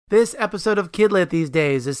This episode of Kidlit These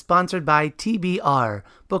Days is sponsored by TBR,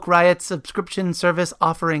 Book Riot's subscription service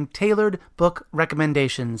offering tailored book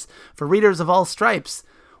recommendations for readers of all stripes.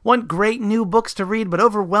 Want great new books to read but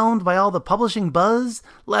overwhelmed by all the publishing buzz?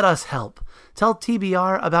 Let us help. Tell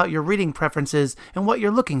TBR about your reading preferences and what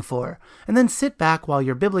you're looking for, and then sit back while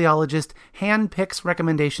your bibliologist hand-picks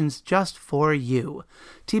recommendations just for you.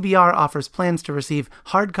 TBR offers plans to receive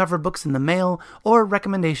hardcover books in the mail or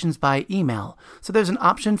recommendations by email, so there's an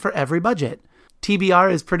option for every budget.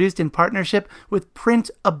 TBR is produced in partnership with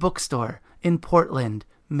Print a Bookstore in Portland,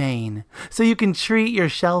 Maine, so you can treat your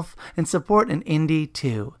shelf and support an indie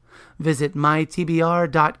too. Visit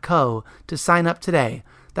mytbr.co to sign up today.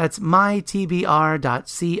 That's mytbr.co.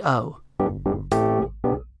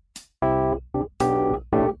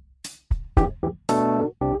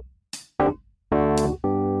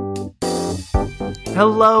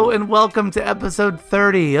 Hello and welcome to episode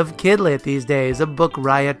 30 of Kidlit These Days, a Book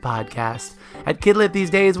Riot podcast. At Kidlit These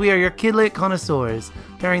Days, we are your Kidlit connoisseurs,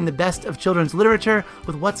 pairing the best of children's literature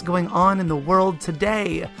with what's going on in the world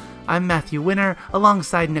today. I'm Matthew Winner,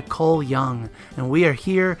 alongside Nicole Young, and we are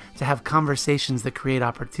here to have conversations that create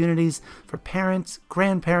opportunities for parents,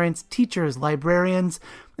 grandparents, teachers, librarians,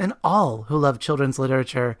 and all who love children's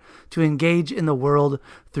literature to engage in the world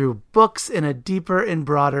through books in a deeper and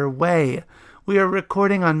broader way. We are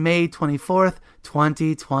recording on May 24th,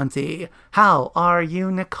 2020. How are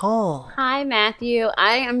you, Nicole? Hi, Matthew.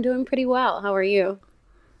 I am doing pretty well. How are you?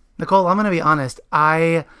 Nicole, I'm going to be honest.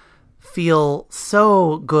 I feel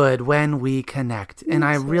so good when we connect, and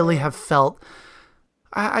I really have felt,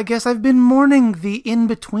 I guess I've been mourning the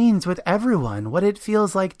in-betweens with everyone, what it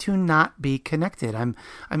feels like to not be connected. I'm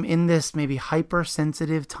in this maybe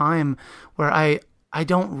hypersensitive time where I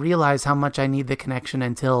don't realize how much I need the connection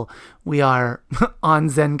until we are on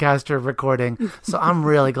Zencastr recording. So I'm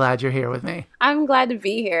really glad you're here with me. I'm glad to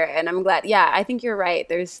be here, and I'm glad. Yeah, I think you're right.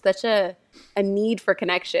 There's such a need for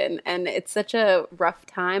connection, and it's such a rough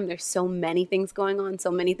time. There's so many things going on, so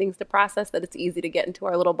many things to process that it's easy to get into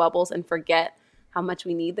our little bubbles and forget how much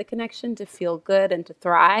we need the connection to feel good and to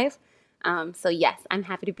thrive. So yes, I'm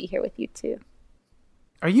happy to be here with you too.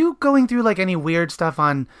 Are you going through like any weird stuff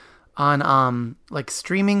on like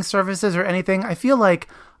streaming services or anything? I feel like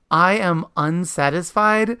I am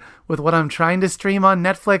unsatisfied with what I'm trying to stream on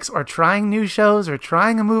Netflix or trying new shows or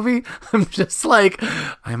trying a movie. I'm just like,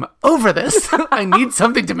 I'm over this. I need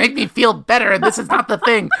something to make me feel better, and this is not the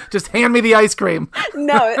thing. Just hand me the ice cream.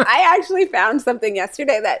 No, I actually found something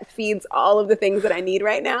yesterday that feeds all of the things that I need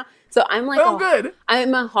right now. So I'm like, good.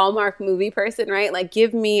 I'm a Hallmark movie person, right? Like,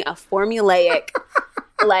 give me a formulaic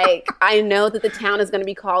like, I know that the town is going to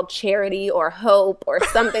be called Charity or Hope or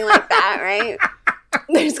something like that, right?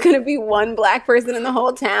 There's going to be one black person in the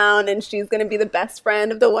whole town, and she's going to be the best friend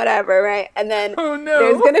of the whatever, right? And then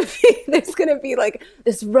there's going to be like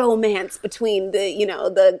this romance between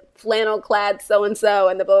the flannel clad so and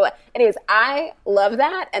the blah, blah, blah. Anyways, I love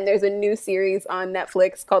that, and there's a new series on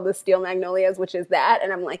Netflix called The Steel Magnolias, which is that,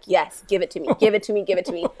 and I'm like, yes, give it to me, give it to me, give it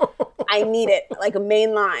to me. I need it, like a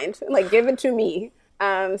mainlined, like give it to me.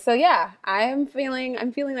 So yeah, I'm feeling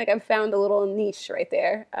like I've found a little niche right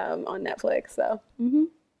there on Netflix. So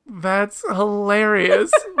That's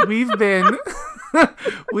hilarious. We've been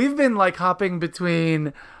like hopping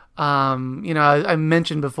between, I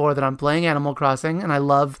mentioned before that I'm playing Animal Crossing, and I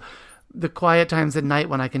love the quiet times at night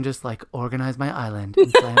when I can just like organize my island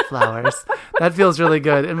and plant flowers. That feels really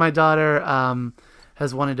good. And my daughter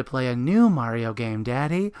has wanted to play a new Mario game,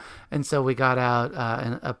 Daddy. And so we got out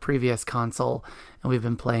a previous console, and we've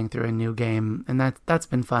been playing through a new game. And that's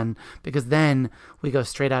been fun, because then we go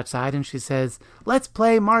straight outside and she says, let's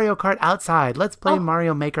play Mario Kart outside. Let's play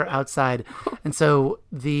Mario Maker outside. And so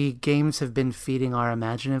the games have been feeding our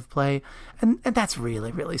imaginative play. And that's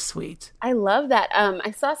really, really sweet. I love that.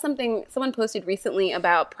 I saw someone posted recently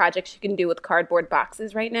about projects you can do with cardboard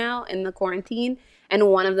boxes right now in the quarantine. And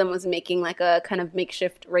one of them was making like a kind of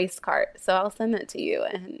makeshift race cart. So I'll send that to you.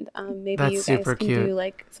 And maybe that's you guys can cute. do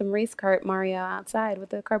like some race cart Mario outside with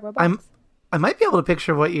the cardboard box. I might be able to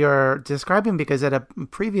picture what you're describing, because at a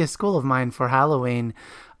previous school of mine for Halloween,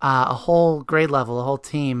 a whole grade level, a whole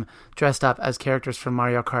team dressed up as characters from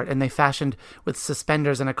Mario Kart, and they fashioned with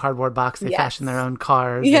suspenders in a cardboard box. They fashioned their own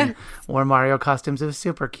cars and wore Mario costumes. It was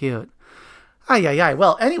super cute. Ay.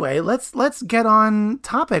 Well, anyway, let's get on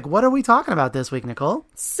topic. What are we talking about this week, Nicole?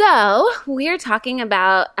 So we're talking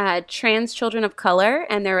about trans children of color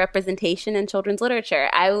and their representation in children's literature.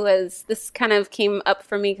 This kind of came up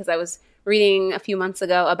for me because I was reading a few months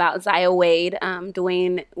ago about Zaya Wade,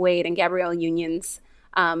 Dwayne Wade and Gabrielle Union's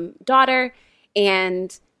daughter,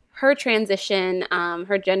 and her transition,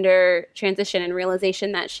 her gender transition, and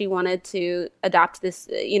realization that she wanted to adopt this,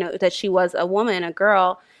 that she was a woman, a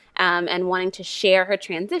girl, and wanting to share her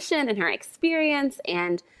transition and her experience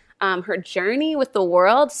and her journey with the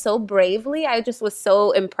world so bravely. I just was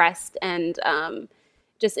so impressed and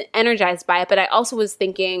just energized by it. But I also was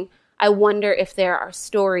thinking, I wonder if there are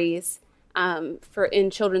stories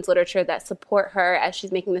in children's literature that support her as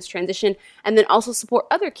she's making this transition, and then also support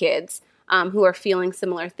other kids who are feeling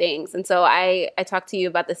similar things. And so I talked to you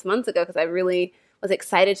about this months ago because I really was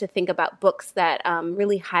excited to think about books that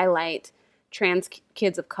really highlight trans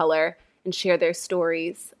kids of color and share their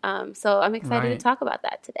stories. So I'm excited to talk about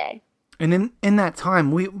that today. And in that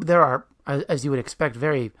time, there are, as you would expect,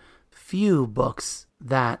 very few books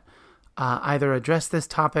that either address this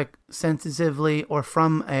topic sensitively or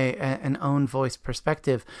from an own voice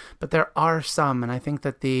perspective. But there are some, and I think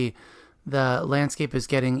that the landscape is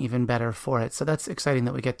getting even better for it. So that's exciting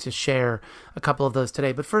that we get to share a couple of those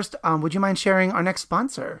today. But first, would you mind sharing our next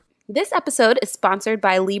sponsor? This episode is sponsored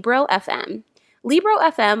by Libro FM. Libro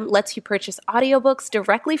FM lets you purchase audiobooks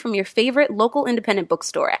directly from your favorite local independent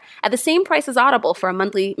bookstore at the same price as Audible for a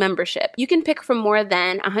monthly membership. You can pick from more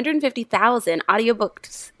than 150,000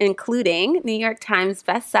 audiobooks, including New York Times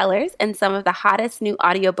bestsellers and some of the hottest new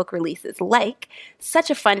audiobook releases like Such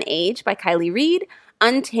a Fun Age by Kylie Reid,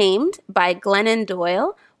 Untamed by Glennon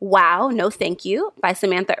Doyle, Wow, No Thank You by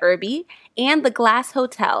Samantha Irby, and The Glass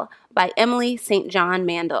Hotel by Emily St. John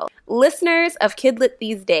Mandel. Listeners of Kidlit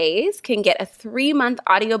These Days can get a 3-month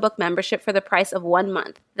audiobook membership for the price of 1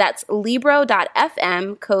 month. That's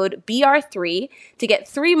Libro.fm, code BR3, to get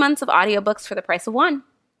 3 months of audiobooks for the price of 1.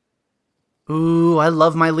 Ooh, I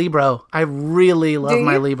love my Libro. I really love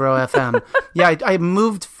my Libro FM. Yeah, I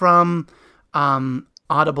moved from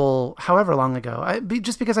Audible however long ago,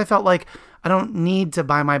 just because I felt like I don't need to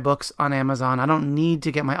buy my books on Amazon. I don't need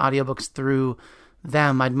to get my audiobooks through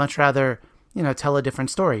them. I'd much rather, tell a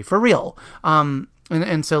different story for real.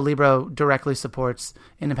 And so Libro directly supports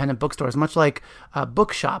independent bookstores, much like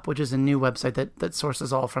Bookshop, which is a new website that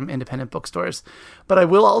sources all from independent bookstores. But I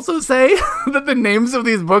will also say that the names of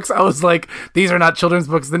these books, I was like, these are not children's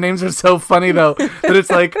books. The names are so funny, though, that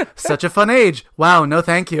it's like, Such a Fun Age. Wow, no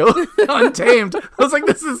thank you. Untamed. I was like,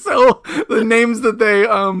 this is so... The names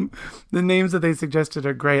that they suggested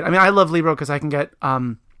are great. I mean, I love Libro because I can get...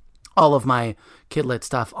 all of my Kidlit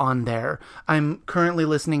stuff on there. I'm currently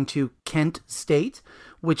listening to Kent State,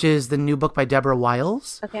 which is the new book by Deborah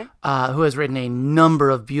Wiles, who has written a number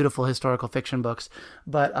of beautiful historical fiction books.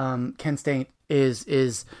 But Kent State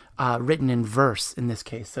is written in verse in this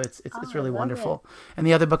case, so it's really wonderful. And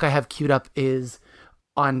the other book I have queued up is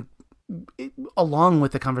along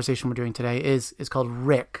with the conversation we're doing today is called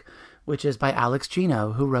Rick, which is by Alex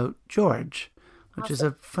Gino, who wrote George, which is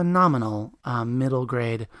a phenomenal middle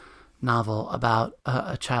grade novel about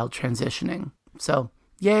a child transitioning. So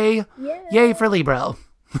yay for Libro.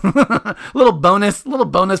 little bonus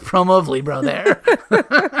promo of Libro there.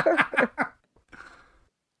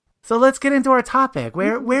 So let's get into our topic.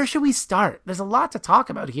 Where should we start? There's a lot to talk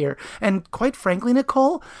about here, and quite frankly,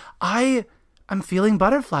 Nicole, I'm feeling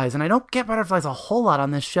butterflies, and I don't get butterflies a whole lot on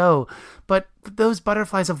this show, but those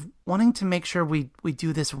butterflies of wanting to make sure we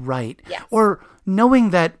do this right, or knowing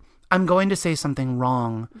that I'm going to say something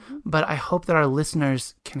wrong, but I hope that our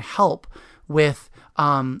listeners can help with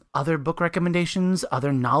other book recommendations,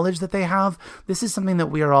 other knowledge that they have. This is something that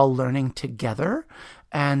we are all learning together,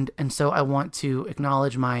 and so I want to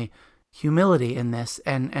acknowledge my humility in this,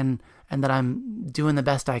 and that I'm doing the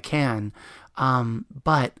best I can,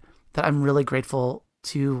 but that I'm really grateful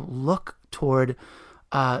to look toward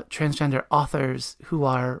transgender authors who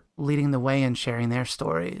are leading the way and sharing their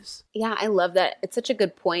stories. Yeah, I love that. It's such a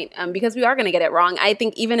good point because we are going to get it wrong. I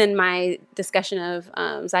think even in my discussion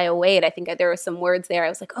of Zaya Wade, I think there were some words there. I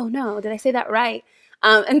was like, oh no, did I say that right?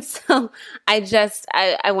 And so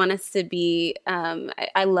I want us to be,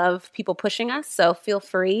 I love people pushing us. So feel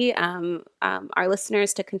free, our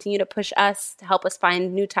listeners, to continue to push us, to help us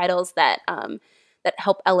find new titles that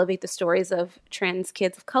help elevate the stories of trans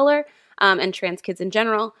kids of color. And trans kids in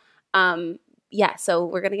general. So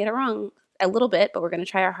we're going to get it wrong a little bit, but we're going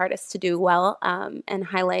to try our hardest to do well and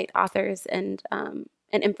highlight authors and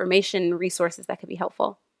information resources that could be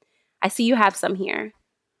helpful. I see you have some here.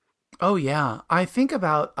 Oh, yeah. I think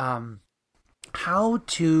about how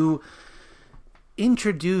to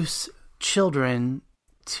introduce children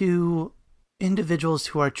to individuals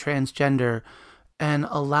who are transgender and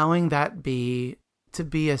allowing that to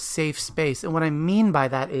be a safe space. And what I mean by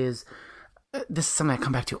that is, this is something I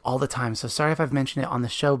come back to all the time, so sorry if I've mentioned it on the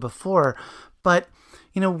show before, but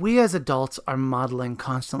we as adults are modeling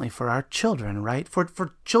constantly for our children, right?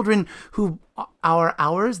 For children who are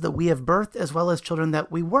ours, that we have birthed, as well as children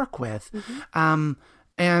that we work with. And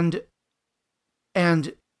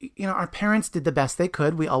our parents did the best they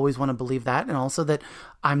could. We always want to believe that. And also that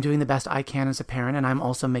I'm doing the best I can as a parent, and I'm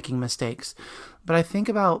also making mistakes. But I think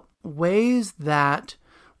about ways that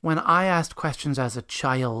when I asked questions as a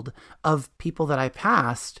child of people that I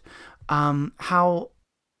passed, how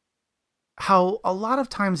a lot of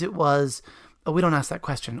times it was, oh, we don't ask that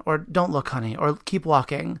question, or don't look, honey, or keep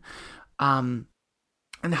walking. And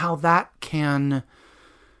how that can,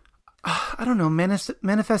 I don't know,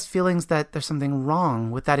 manifest feelings that there's something wrong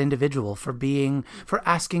with that individual for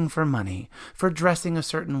asking for money, for dressing a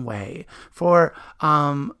certain way, for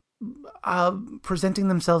presenting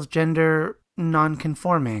themselves gender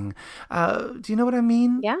non-conforming. Do you know what I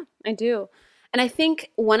mean? Yeah, I do. And I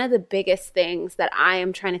think one of the biggest things that I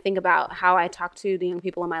am trying to think about how I talk to the young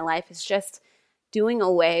people in my life is just doing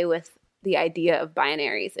away with the idea of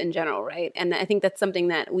binaries in general, right? And I think that's something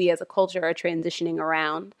that we as a culture are transitioning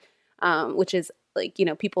around. Which is like,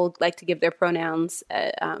 people like to give their pronouns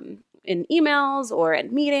in emails or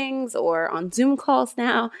at meetings or on Zoom calls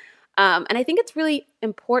now. And I think it's really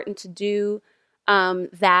important to do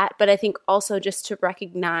that. But I think also just to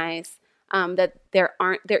recognize that there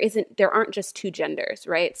aren't just two genders,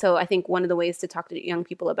 right? So I think one of the ways to talk to young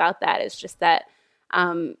people about that is just that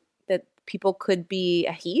that people could be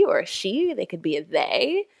a he or a she, they could be a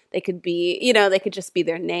they. They could be, they could just be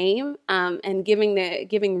their name, and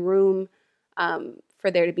giving room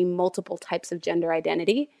for there to be multiple types of gender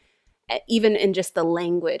identity, even in just the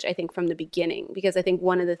language, I think, from the beginning. Because I think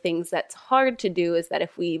one of the things that's hard to do is that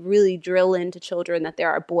if we really drill into children that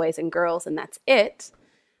there are boys and girls and that's it,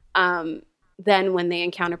 then when they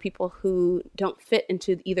encounter people who don't fit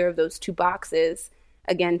into either of those two boxes,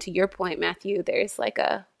 again, to your point, Matthew, there's like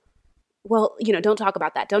well, don't talk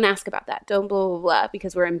about that. Don't ask about that. Don't blah, blah, blah,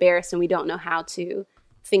 because we're embarrassed and we don't know how to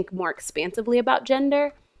think more expansively about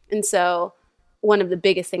gender. And so one of the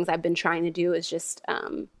biggest things I've been trying to do is just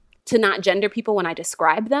to not gender people when I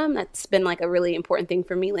describe them. That's been like a really important thing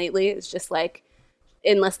for me lately. It's just like,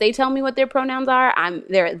 unless they tell me what their pronouns are,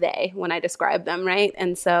 they're a they when I describe them, right?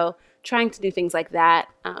 And so trying to do things like that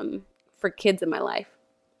for kids in my life.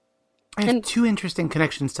 I have two interesting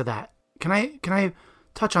connections to that. Can I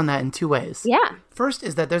touch on that in two ways? Yeah. First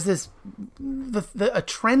is that there's a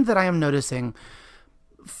trend that I am noticing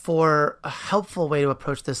for a helpful way to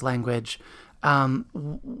approach this language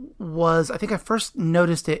was, I think I first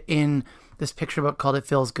noticed it in this picture book called It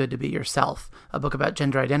Feels Good to Be Yourself, a book about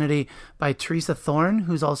gender identity by Teresa Thorne,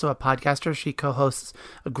 who's also a podcaster. She co-hosts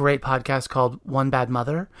a great podcast called One Bad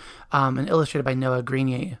Mother, and illustrated by Noah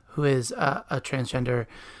Grenier, who is a transgender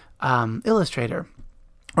illustrator,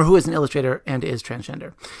 or who is an illustrator and is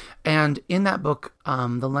transgender. And in that book,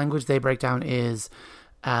 the language they break down is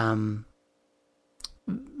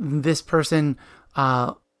this person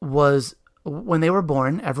was, when they were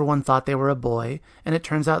born, everyone thought they were a boy, and it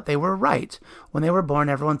turns out they were right. When they were born,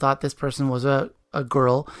 everyone thought this person was a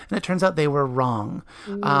girl, and it turns out they were wrong.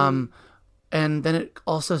 And then it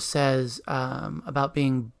also says about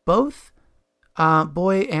being both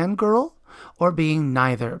boy and girl, or being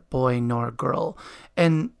neither boy nor girl.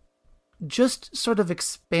 And just sort of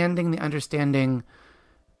expanding the understanding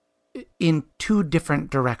in two different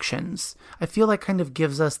directions, I feel like kind of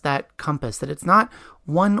gives us that compass, that it's not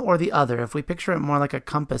one or the other. If we picture it more like a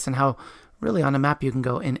compass, and how really on a map you can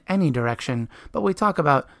go in any direction, but we talk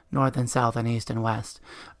about north and south and east and west,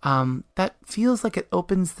 that feels like it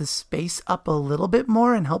opens the space up a little bit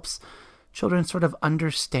more and helps children sort of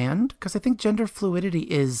understand. Because I think gender fluidity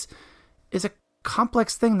is a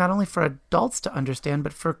complex thing, not only for adults to understand,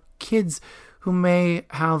 but for kids who may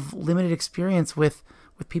have limited experience with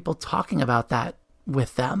people talking about that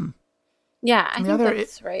with them. Yeah, I think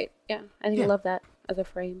that's right. Yeah, I think I love that as a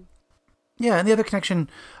frame. Yeah, and the other connection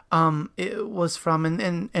it was from,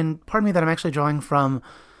 and pardon me that I'm actually drawing from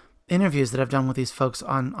interviews that I've done with these folks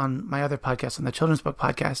on my other podcast, on the Children's Book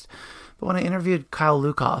Podcast. But when I interviewed Kyle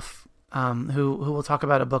Lukoff, who we'll talk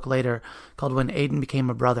about a book later called When Aiden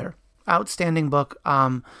Became a Brother. Outstanding book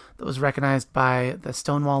that was recognized by the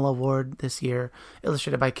Stonewall Award this year,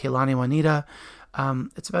 illustrated by Kehlani Juanita.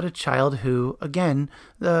 It's about a child who, again,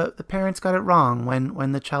 the parents got it wrong.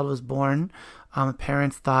 When the child was born,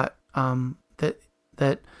 parents thought that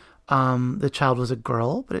the child was a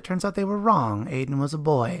girl, but it turns out they were wrong. Aiden was a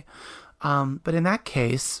boy. But in that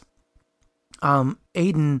case,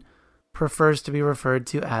 Aiden prefers to be referred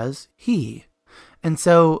to as he. And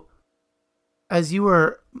so, as you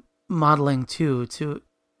were modeling too, to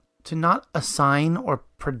not assign or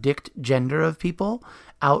predict gender of people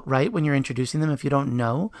outright when you're introducing them if you don't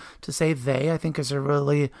know. To say they, I think, is a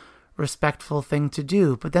really respectful thing to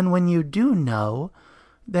do. But then when you do know,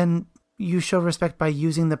 then you show respect by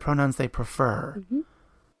using the pronouns they prefer. Mm-hmm.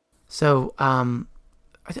 So I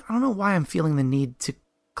don't know why I'm feeling the need to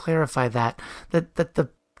clarify that the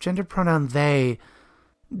gender pronoun they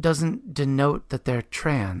doesn't denote that they're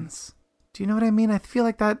trans. Do you know what I mean? I feel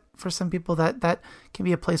like that for some people that can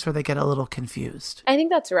be a place where they get a little confused. I think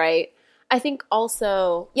that's right. I think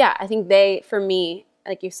also, I think they, for me,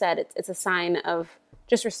 like you said, it's a sign of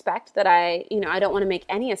just respect that I don't want to make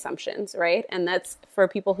any assumptions, right? And that's for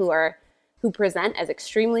people who present as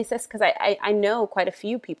extremely cis, because I know quite a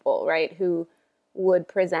few people, right, who would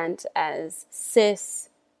present as cis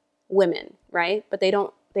women, right? But they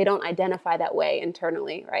don't identify that way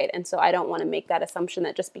internally, right? And so I don't want to make that assumption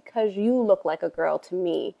that just because you look like a girl to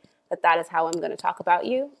me, that is how I'm going to talk about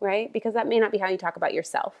you, right? Because that may not be how you talk about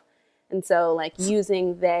yourself. And so like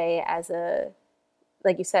using they as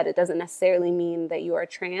like you said, it doesn't necessarily mean that you are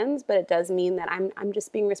trans, but it does mean that I'm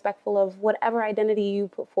just being respectful of whatever identity you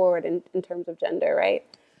put forward in terms of gender, right?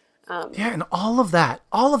 And all of that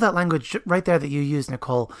language right there that you use,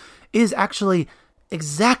 Nicole, is actually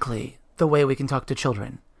exactly the way we can talk to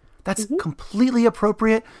children. That's completely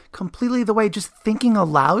appropriate, completely the way, just thinking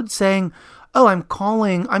aloud, saying, oh,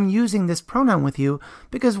 I'm using this pronoun with you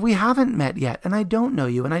because we haven't met yet, and I don't know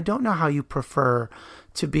you, and I don't know how you prefer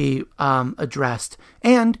to be addressed.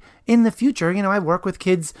 And in the future, I work with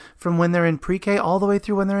kids from when they're in pre-K all the way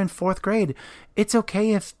through when they're in 4th grade. It's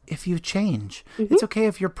okay if you change. Mm-hmm. It's okay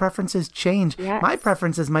if your preferences change. Yes. My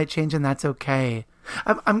preferences might change, and that's okay.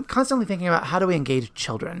 I'm constantly thinking about how do we engage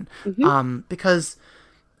children, because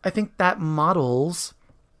I think that models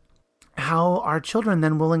how our children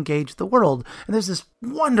then will engage the world. And there's this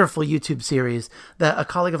wonderful YouTube series that a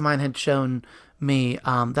colleague of mine had shown me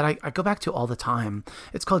that I go back to all the time.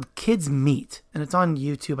 It's called Kids Meet, and it's on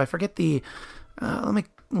YouTube. I forget the, let me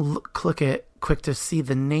click it quick to see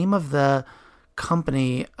the name of the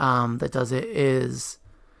company that does it is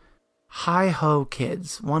Hi Ho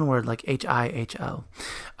Kids, one word, like HIHO.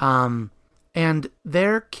 And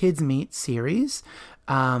their Kids Meet series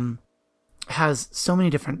has so many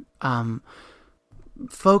different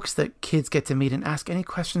folks that kids get to meet and ask any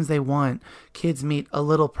questions they want. Kids meet a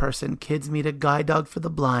little person. Kids meet a guide dog for the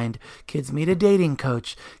blind. Kids meet a dating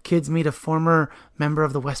coach. Kids meet a former member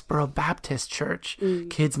of the Westboro Baptist Church.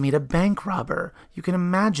 Kids meet a bank robber. You can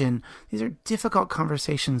imagine these are difficult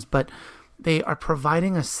conversations, but they are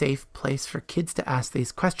providing a safe place for kids to ask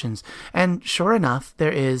these questions. And sure enough,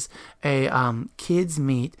 there is a kids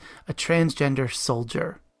meet a transgender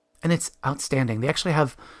soldier. And it's outstanding. They actually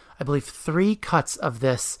have, I believe, 3 cuts of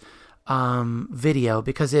this video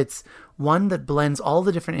because it's one that blends all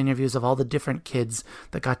the different interviews of all the different kids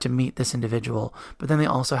that got to meet this individual. But then they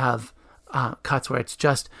also have cuts where it's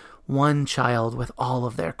just one child with all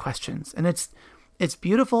of their questions. And it's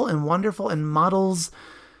beautiful and wonderful and models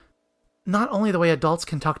not only the way adults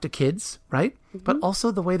can talk to kids, right? Mm-hmm. But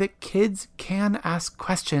also the way that kids can ask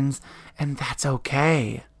questions, and that's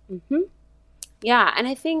okay. Mm-hmm. Yeah, and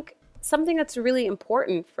I think something that's really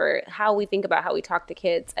important for how we think about how we talk to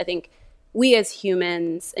kids, I think we as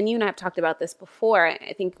humans, and you and I have talked about this before,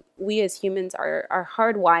 I think we as humans are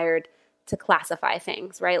hardwired to classify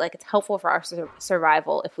things, right? Like it's helpful for our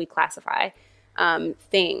survival if we classify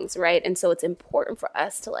things, right? And so it's important for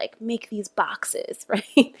us to like make these boxes,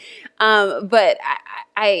 right? But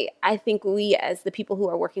I think we as the people who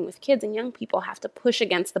are working with kids and young people have to push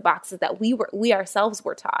against the boxes that we ourselves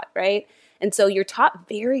were taught, right? And so you're taught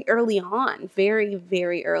very early on, very,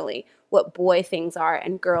 very early, what boy things are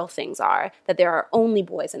and girl things are, that there are only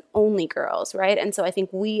boys and only girls, right? And so I think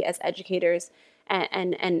we as educators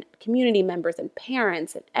and community members and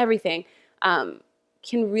parents and everything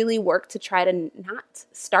can really work to try to not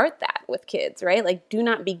start that with kids, right? Like do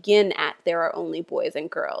not begin at there are only boys and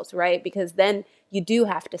girls, right? Because then you do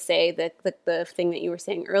have to say the thing that you were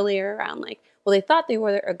saying earlier around like, well, they thought they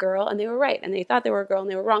were a girl and they were right, and they thought they were a girl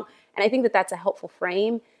and they were wrong. And I think that that's a helpful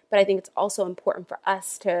frame, but I think it's also important for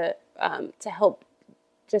us to help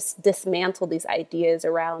just dismantle these ideas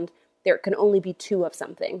around there can only be 2 of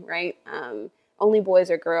something, right? Only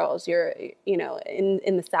boys or girls. You're,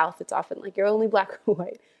 in the South, it's often like you're only black or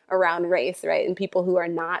white around race, right? And people who are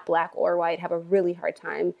not black or white have a really hard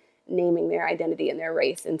time naming their identity and their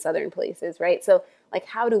race in Southern places, right? So like,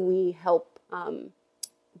 how do we help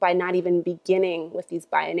by not even beginning with these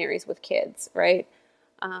binaries with kids, right?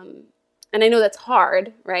 And I know that's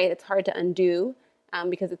hard, right? It's hard to undo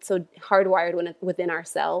because it's so hardwired within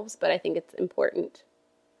ourselves, but I think it's important.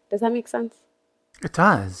 Does that make sense? It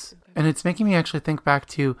does. And it's making me actually think back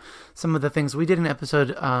to some of the things we did an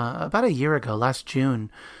episode about a year ago, last June,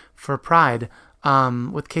 for Pride,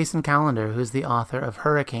 with Kaysen Callender, who's the author of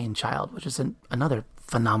Hurricane Child, which is another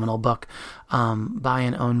phenomenal book by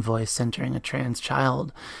an own voice centering a trans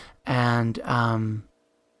child. And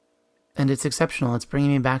it's exceptional. It's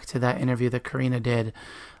bringing me back to that interview that Karina did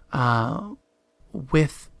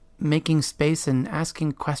with making space and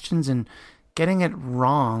asking questions and getting it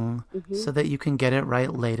wrong so that you can get it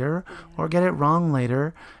right later or get it wrong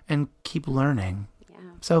later and keep learning. Yeah.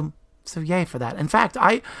 So yay for that. In fact,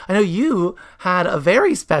 I know you had a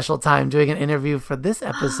very special time doing an interview for this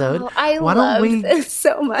episode. Oh, I love this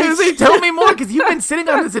so much. Tell me more, because you've been sitting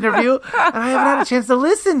on this interview and I haven't had a chance to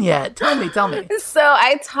listen yet. Tell me. So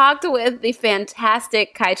I talked with the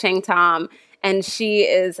fantastic Kai-Cheng Tom, and she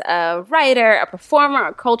is a writer, a performer,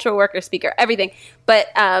 a cultural worker, speaker, everything. But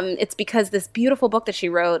it's because this beautiful book that she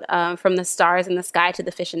wrote, From the Stars in the Sky to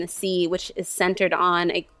the Fish in the Sea, which is centered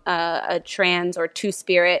on a trans or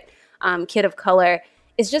two-spirit kid of color,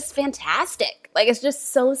 is just fantastic. Like, it's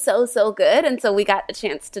just so, so, so good. And so we got a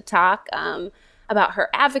chance to talk about her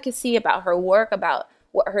advocacy, about her work, about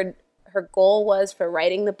what her goal was for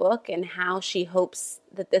writing the book and how she hopes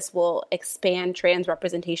that this will expand trans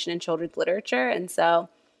representation in children's literature. And so,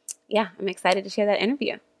 yeah, I'm excited to share that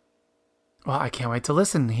interview. Well, I can't wait to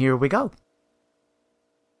listen. Here we go.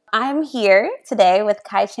 I'm here today with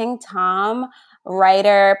Kai-Cheng Tom,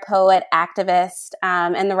 writer, poet, activist,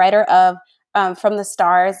 and the writer of From the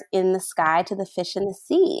Stars in the Sky to the Fish in the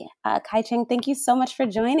Sea. Kai-Cheng, thank you so much for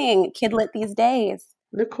joining Kidlit These Days.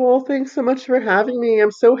 Nicole, thanks so much for having me.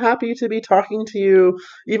 I'm so happy to be talking to you,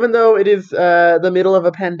 even though it is the middle of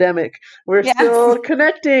a pandemic. We're still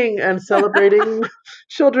connecting and celebrating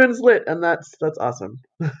children's lit, and that's awesome.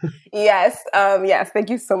 Yes. Thank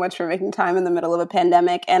you so much for making time in the middle of a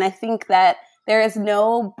pandemic. And I think that there is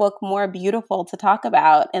no book more beautiful to talk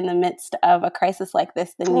about in the midst of a crisis like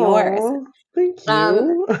this than yours. Thank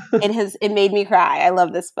you. It made me cry. I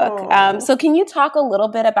love this book. So can you talk a little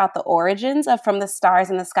bit about the origins of From the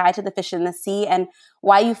Stars in the Sky to the Fish in the Sea and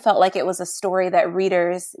why you felt like it was a story that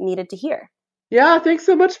readers needed to hear? Yeah, thanks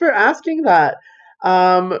so much for asking that.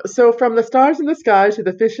 So From the Stars in the Sky to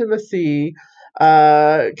the Fish in the Sea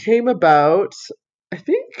came about, I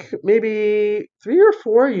think, maybe 3 or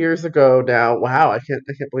 4 years ago now. Wow, I can't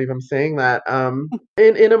believe I'm saying that.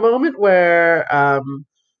 In a moment where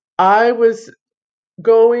I was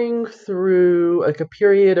going through like a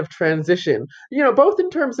period of transition, both in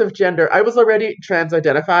terms of gender. I was already trans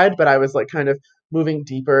identified, but I was like kind of moving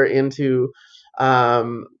deeper into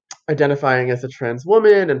identifying as a trans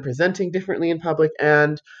woman and presenting differently in public.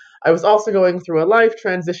 And I was also going through a life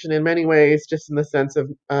transition in many ways, just in the sense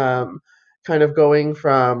of kind of going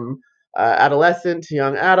from adolescent to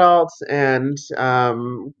young adult, and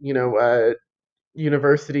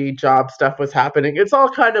university job stuff was happening. It's all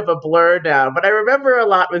kind of a blur now, but I remember a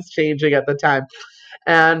lot was changing at the time,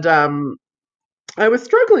 and I was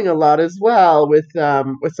struggling a lot as well with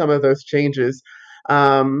some of those changes,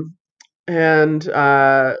 and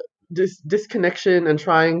disconnection and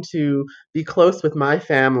trying to be close with my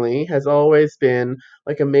family has always been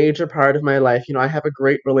like a major part of my life. I have a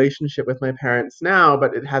great relationship with my parents now,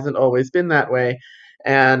 but it hasn't always been that way.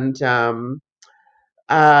 And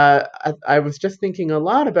I was just thinking a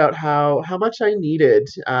lot about how much I needed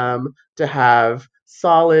to have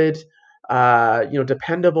solid,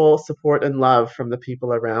 dependable support and love from the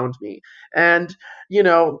people around me. And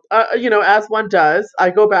as one does, I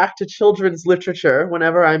go back to children's literature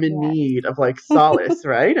whenever I'm in need of like solace,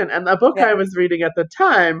 right? And the book I was reading at the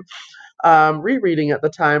time, rereading at the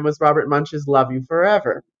time, was Robert Munsch's Love You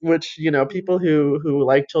Forever, which people who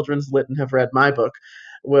like children's lit and have read my book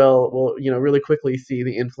will really quickly see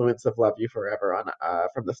the influence of Love You Forever on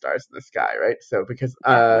From the Stars in the Sky, right? So because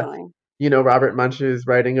Robert Munsch is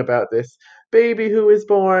writing about this baby who is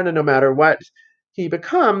born, and no matter what he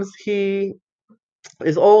becomes, he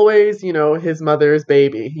is always, his mother's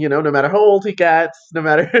baby. No matter how old he gets, no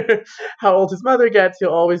matter how old his mother gets, he'll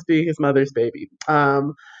always be his mother's baby.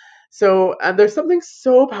 So, and there's something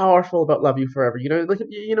so powerful about Love You Forever.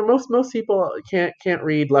 Most people can't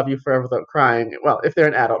read Love You Forever without crying. Well, if they're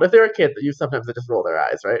an adult. If they're a kid, sometimes they just roll their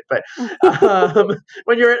eyes, right? But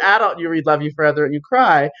when you're an adult, you read Love You Forever and you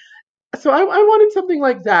cry. So I wanted something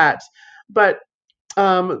like that, but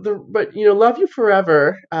Love You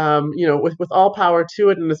Forever, with all power to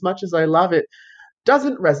it, and as much as I love it,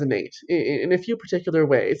 doesn't resonate in a few particular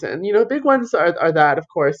ways. And big ones are that, of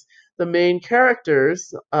course, the main characters,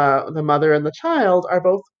 the mother and the child, are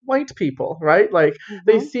both white people, right? Like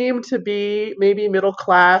they Hmm. seem to be maybe middle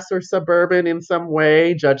class or suburban in some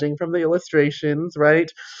way, judging from the illustrations,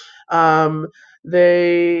 right? Um,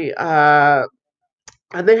 they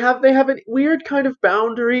and they have a weird kind of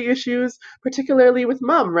boundary issues, particularly with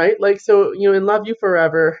mom, right? Like, so, in Love You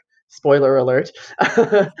Forever, spoiler alert,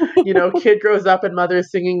 kid grows up and mother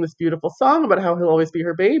is singing this beautiful song about how he'll always be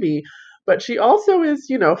her baby, but she also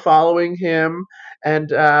is, following him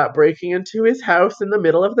and breaking into his house in the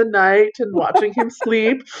middle of the night and watching him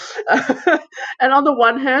sleep. And on the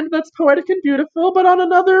one hand, that's poetic and beautiful, but on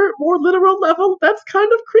another, more literal level, that's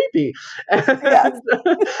kind of creepy. Yes.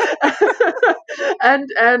 And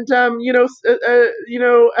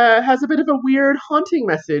has a bit of a weird haunting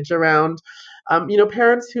message around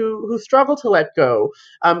parents who struggle to let go,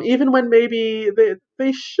 even when maybe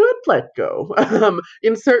they should let go,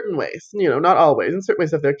 in certain ways, not always, in certain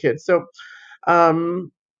ways of their kids. So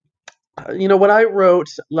um, when I wrote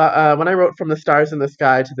From the Stars in the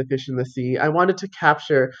Sky to the Fish in the Sea, I wanted to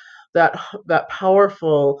capture that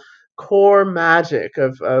powerful core magic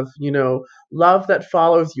of love that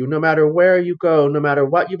follows you no matter where you go, no matter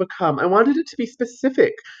what you become. I wanted it to be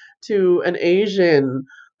specific to an Asian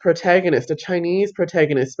protagonist, a Chinese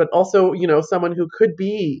protagonist, but also someone who could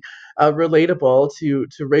be relatable to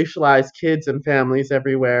racialized kids and families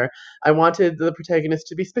everywhere. I wanted the protagonist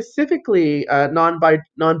to be specifically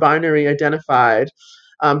non-binary identified,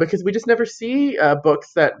 because we just never see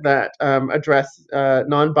books that address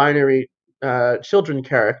non-binary children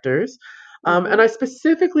characters. And Hmm. I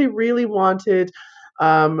specifically really wanted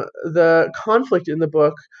the conflict in the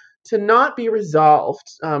book to not be resolved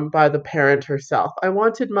by the parent herself. I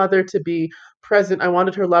wanted mother to be present. I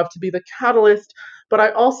wanted her love to be the catalyst, but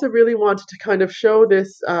I also really wanted to kind of show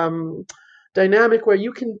this dynamic where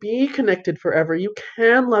you can be connected forever. You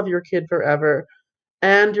can love your kid forever,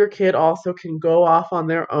 and your kid also can go off on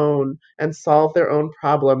their own and solve their own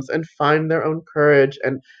problems and find their own courage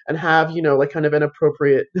and have like kind of an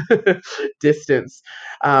appropriate distance,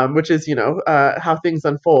 which is how things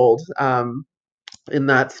unfold in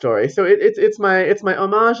that story. So it's my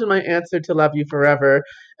homage and my answer to Love You Forever,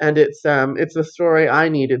 and it's the story I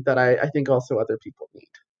needed that I think also other people need.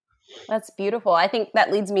 That's beautiful. I think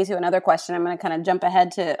that leads me to another question. I'm going to kind of jump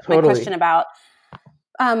ahead to my Totally. question about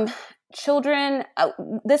um, children.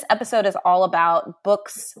 This episode is all about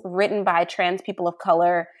books written by trans people of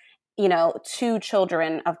color, to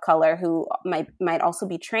children of color who might also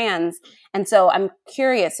be trans. And so I'm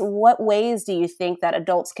curious, what ways do you think that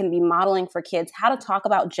adults can be modeling for kids how to talk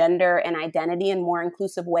about gender and identity in more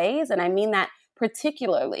inclusive ways? And I mean that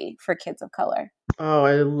particularly for kids of color. Oh,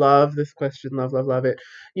 I love this question. Love, love, love it.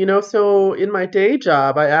 So in my day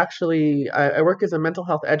job, I work as a mental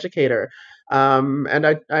health educator.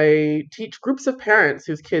 And I teach groups of parents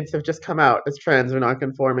whose kids have just come out as trans or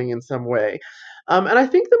non-conforming in some way. And I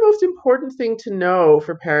think the most important thing to know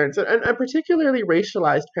for parents, and particularly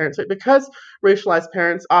racialized parents, right, because racialized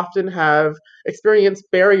parents often have experienced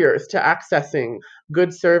barriers to accessing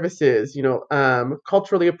good services,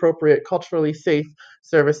 culturally appropriate, culturally safe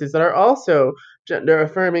services that are also gender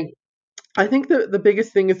affirming. I think the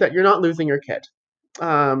biggest thing is that you're not losing your kid.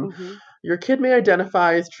 Um, Mm-hmm. your kid may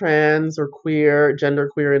identify as trans or queer, gender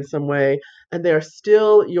queer in some way, and they are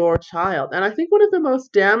still your child. And I think one of the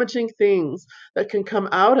most damaging things that can come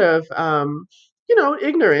out of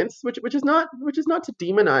ignorance, which is not to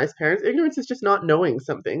demonize parents. Ignorance is just not knowing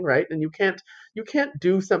something, right? And you can't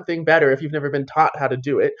do something better if you've never been taught how to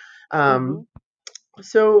do it. Mm-hmm. Um,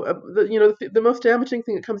 the most damaging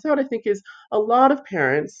thing that comes out, I think, is a lot of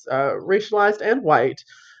parents, racialized and white,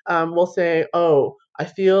 will say, "Oh, I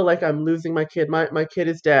feel like I'm losing my kid. My kid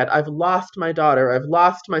is dead. I've lost my daughter. I've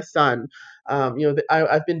lost my son.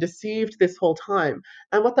 I've been deceived this whole time."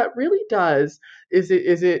 And what that really does is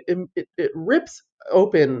it rips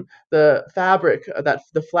open the fabric, that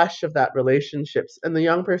the flesh of that relationships, and the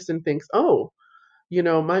young person thinks, "Oh,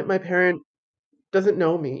 my parent doesn't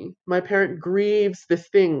know me. My parent grieves this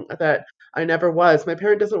thing that I never was. My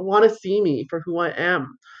parent doesn't want to see me for who I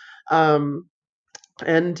am." Um,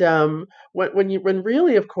 and when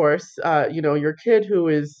really, of course, your kid who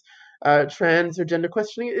is trans or gender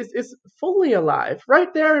questioning is fully alive,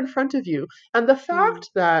 right there in front of you, and the Mm-hmm. fact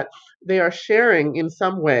that they are sharing in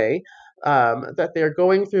some way, that they are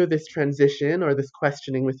going through this transition or this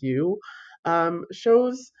questioning with you,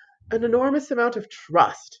 shows an enormous amount of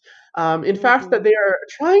trust. In fact, that Mm-hmm. they are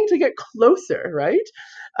trying to get closer, right?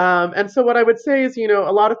 And so what I would say is,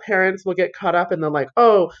 a lot of parents will get caught up in the, like,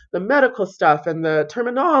 oh, the medical stuff and the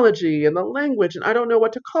terminology and the language, and I don't know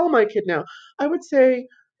what to call my kid now. I would say,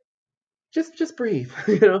 just breathe.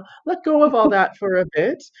 Let go of all that for a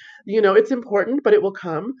bit. It's important, but it will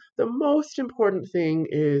come. The most important thing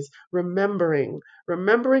is remembering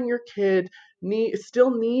your kid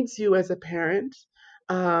still needs you as a parent,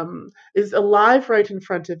 is alive right in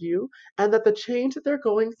front of you, and that the change that they're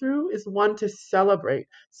going through is one to celebrate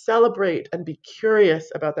and be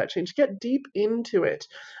curious about that change, get deep into it,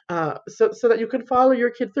 so that you can follow your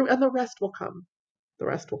kid through, and the rest will come.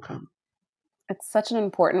 It's such an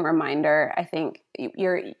important reminder. I think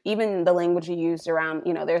even the language you used around,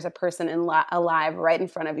 there's a person alive right in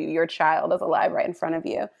front of you. Your child is alive right in front of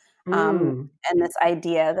you. Mm. And this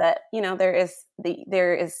idea that,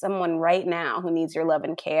 there is someone right now who needs your love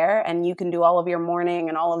and care, and you can do all of your mourning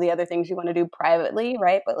and all of the other things you want to do privately.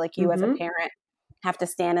 Right. But like you as a Hmm. parent have to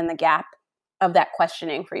stand in the gap of that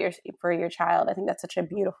questioning for your child. I think that's such a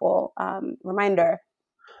beautiful reminder.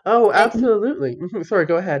 Oh, And absolutely. Sorry,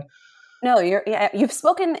 go ahead. no, you've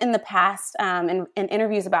spoken in the past in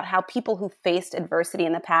interviews about how people who faced adversity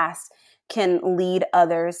in the past can lead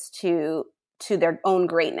others to their own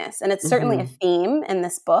greatness, and it's certainly a Hmm. theme in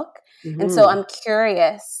this book. And so Hmm. I'm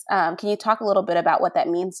curious, can you talk a little bit about what that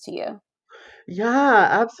means to you? Yeah,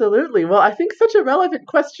 absolutely. Well, I think such a relevant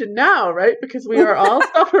question now, right? Because we are all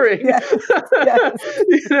suffering. Yes, yes.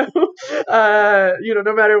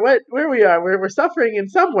 No matter where we are, we're suffering in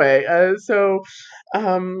some way.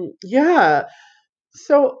 Yeah.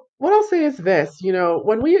 So what I'll say is this,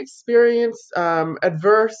 when we experience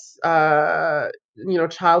adverse,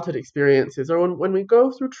 childhood experiences, or when we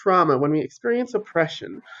go through trauma, when we experience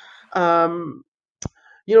oppression, um,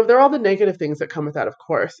 there are all the negative things that come with that, of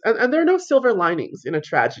course, and there are no silver linings in a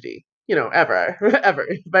tragedy, ever, ever.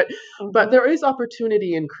 But Hmm. there is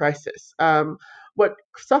opportunity in crisis. What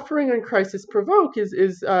suffering and crisis provoke is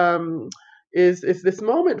this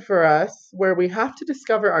moment for us where we have to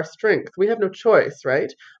discover our strength. We have no choice,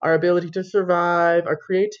 right? Our ability to survive, our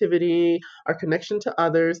creativity, our connection to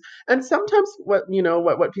others, and sometimes what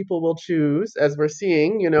people will choose, as we're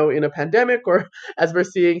seeing, in a pandemic, or as we're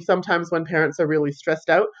seeing sometimes when parents are really stressed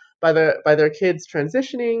out by their kids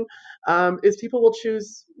transitioning, is people will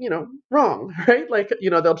choose, wrong, right? Like,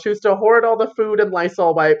 they'll choose to hoard all the food and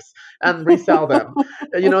Lysol wipes and resell them.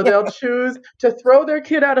 Yeah. They'll choose to throw their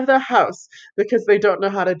kid out of the house because they don't know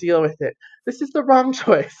how to deal with it. This is the wrong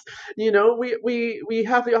choice. We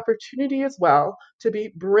have the opportunity as well to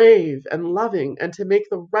be brave and loving and to make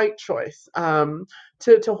the right choice.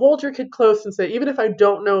 To hold your kid close and say, even if I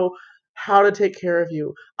don't know how to take care of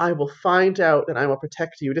you, I will find out and I will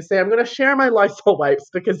protect you. To say, I'm going to share my Lysol wipes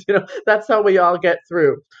because, that's how we all get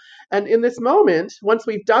through. And in this moment, once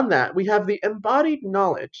we've done that, we have the embodied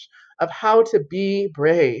knowledge of how to be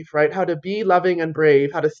brave, right? How to be loving and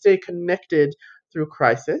brave, how to stay connected through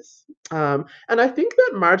crisis. And I think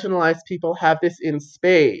that marginalized people have this in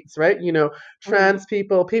spades, right? Mhm. Trans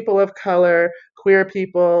people, people of color, queer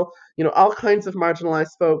people, all kinds of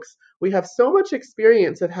marginalized folks. We have so much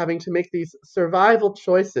experience of having to make these survival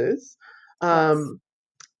choices, Yes. um,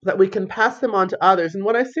 that we can pass them on to others. And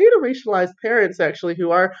what I say to racialized parents, actually, who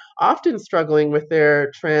are often struggling with their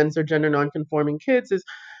trans or gender nonconforming kids, is,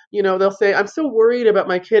 they'll say, I'm so worried about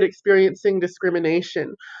my kid experiencing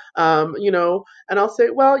discrimination. And I'll say,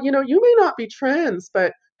 well, you may not be trans,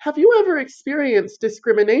 but have you ever experienced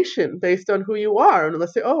discrimination based on who you are? And they'll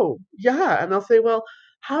say, oh, yeah. And I'll say, well,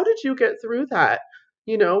 how did you get through that?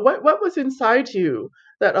 What was inside you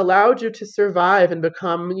that allowed you to survive and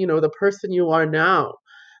become, the person you are now?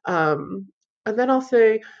 Um, and then I'll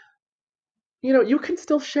say, you can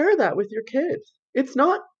still share that with your kids. It's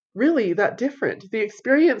not really that different. The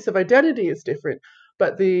experience of identity is different,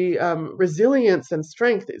 but the resilience and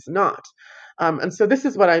strength is not. And so this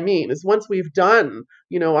is what I mean: is once we've done,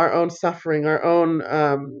 our own suffering, our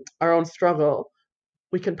own struggle,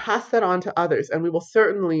 we can pass that on to others, and we will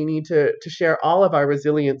certainly need to share all of our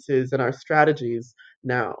resiliences and our strategies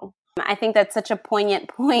now. I think that's such a poignant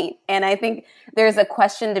point. And I think there's a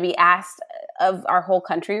question to be asked of our whole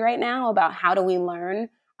country right now about how do we learn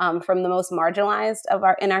from the most marginalized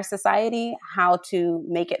in our society how to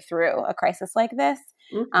make it through a crisis like this.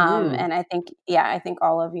 Hmm. And I think, I think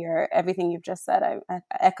everything you've just said, I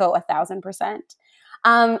echo 1,000%.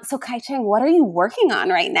 So Kai Cheng, what are you working on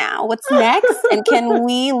right now? What's next? And can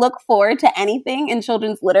we look forward to anything in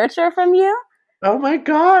children's literature from you? Oh my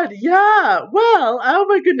God, yeah. Well, oh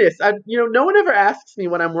my goodness. No one ever asks me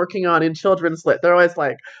what I'm working on in children's lit. They're always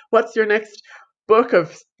like, "What's your next book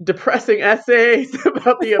of depressing essays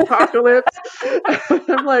about the apocalypse?"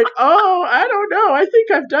 I'm like, "Oh, I don't know. I think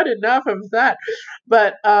I've done enough of that."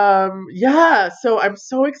 But yeah, so I'm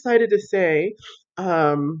so excited to say,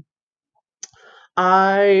 um,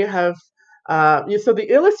 I have. So the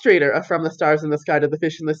illustrator of From the Stars in the Sky to the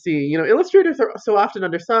Fish in the Sea, illustrators are so often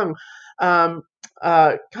undersung.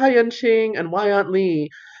 Kai Ching and Wai Lee,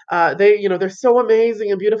 they're so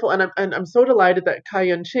amazing and beautiful, and I'm so delighted that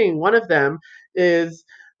Kai Ching, one of them, is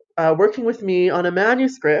working with me on a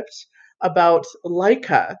manuscript about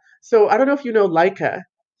Laika. So I don't know if you know Laika.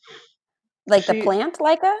 Like the plant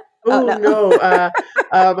Laika? Oh, no.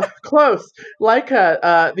 Close.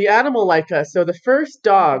 Laika, the animal Laika. So the first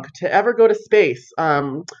dog to ever go to space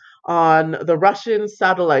on the Russian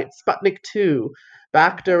satellite Sputnik 2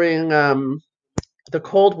 back during the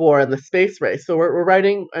Cold War and the space race. So we're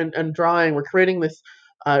writing and drawing. We're creating this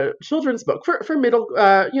children's book for middle,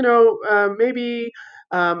 maybe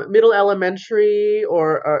middle elementary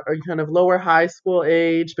or kind of lower high school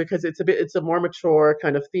age, because it's a more mature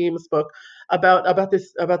kind of themes book about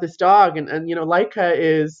this dog, and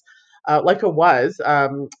Laika was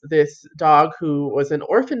this dog who was an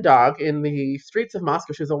orphan dog in the streets of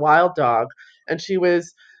Moscow. She was a wild dog, and she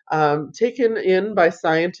was taken in by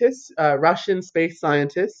scientists, Russian space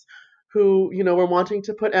scientists, who were wanting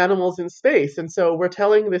to put animals in space. And so we're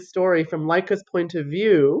telling this story from Laika's point of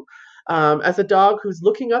view, as a dog who's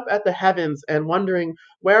looking up at the heavens and wondering,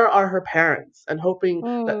 where are her parents, and hoping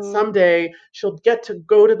that someday she'll get to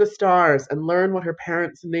go to the stars and learn what her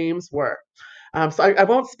parents' names were. So I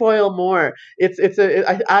won't spoil more.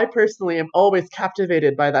 I personally am always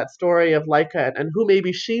captivated by that story of Laika and who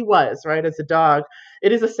maybe she was, right, as a dog.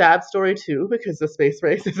 It is a sad story too, because the space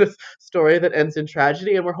race is a story that ends in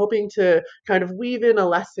tragedy, and we're hoping to kind of weave in a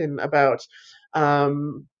lesson about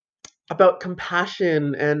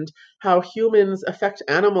compassion and how humans affect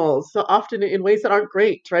animals so often in ways that aren't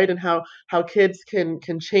great, right? And how kids can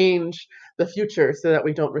change the future so that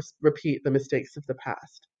we don't repeat the mistakes of the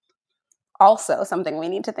past. Also something we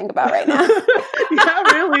need to think about right now. Yeah,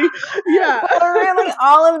 really. Yeah. Well, really,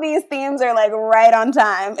 all of these themes are like right on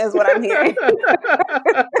time is what I'm hearing.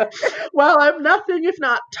 Well, I'm nothing if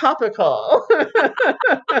not topical.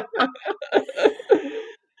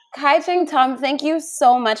 Kai Ching Tom, thank you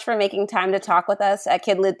so much for making time to talk with us at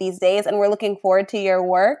Kidlit These Days. And we're looking forward to your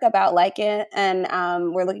work about Like It. And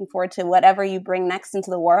we're looking forward to whatever you bring next into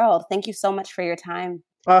the world. Thank you so much for your time.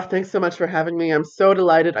 Oh, thanks so much for having me. I'm so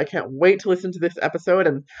delighted. I can't wait to listen to this episode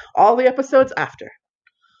and all the episodes after.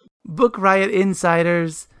 Book Riot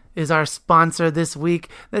Insiders is our sponsor this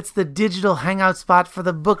week. That's the digital hangout spot for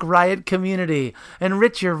the Book Riot community.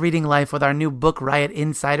 Enrich your reading life with our new Book Riot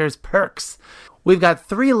Insiders perks. We've got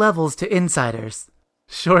 3 levels to Insiders: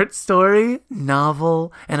 short story,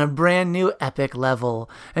 novel, and a brand new epic level.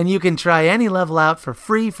 And you can try any level out for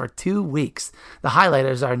free for 2 weeks. The highlight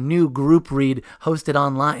is our new group read hosted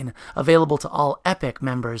online, available to all Epic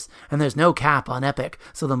members. And there's no cap on Epic,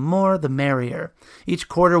 so the more the merrier. Each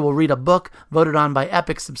quarter we'll read a book voted on by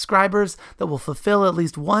Epic subscribers that will fulfill at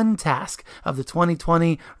least one task of the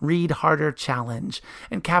 2020 Read Harder Challenge,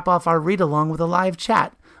 and cap off our read-along with a live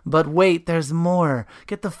chat. But wait, there's more.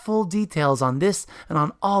 Get the full details on this and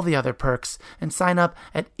on all the other perks, and sign up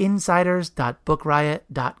at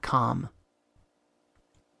insiders.bookriot.com.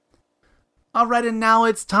 All right, and now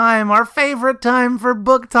it's time, our favorite time for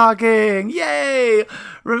book talking. Yay!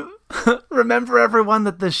 Remember, everyone,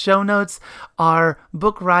 that the show notes are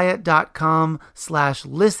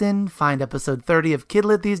bookriot.com/listen. Find episode 30 of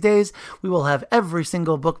Kidlit These Days. We will have every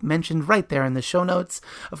single book mentioned right there in the show notes.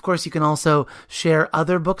 Of course, you can also share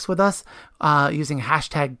other books with us using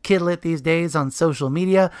hashtag Kidlit These Days on social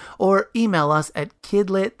media, or email us at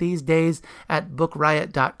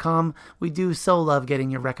kidlitthesedays@bookriot.com. We do so love getting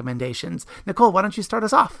your recommendations. Nicole, why don't you start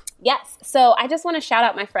us off? Yes. So I just want to shout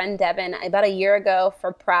out my friend Devin. About a year ago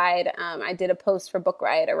for Pride, I did a post for Book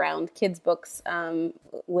Riot around kids' books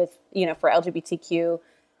with, for LGBTQ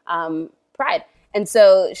Pride. And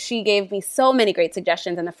so she gave me so many great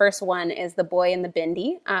suggestions. And the first one is The Boy and the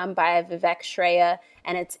Bindi by Vivek Shraya.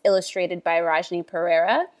 And it's illustrated by Rajni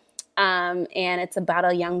Pereira. And it's about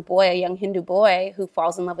a young Hindu boy who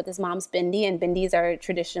falls in love with his mom's bindi. And bindis are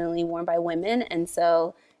traditionally worn by women. And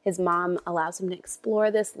so his mom allows him to explore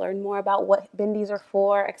this, learn more about what bindis are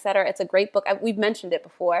for, etc. It's a great book. We've mentioned it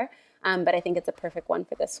before, but I think it's a perfect one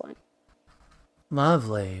for this one.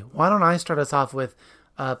 Lovely. Why don't I start us off with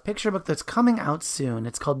a picture book that's coming out soon.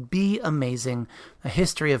 It's called Be Amazing, A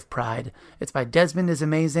History of Pride. It's by Desmond is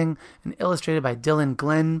Amazing and illustrated by Dylan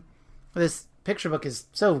Glenn. This picture book is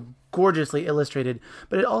so gorgeously illustrated,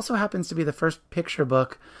 but it also happens to be the first picture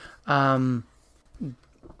book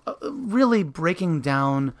really breaking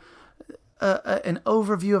down an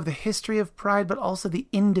overview of the history of Pride, but also the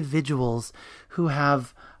individuals who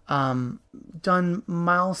have done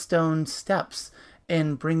milestone steps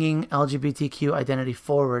in bringing LGBTQ identity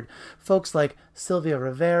forward. Folks like Sylvia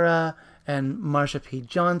Rivera and Marsha P.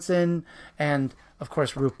 Johnson, and of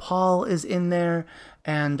course RuPaul is in there,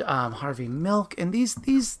 and Harvey Milk, and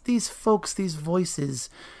these folks, these voices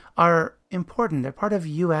are important. They're part of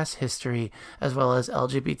U.S. history as well as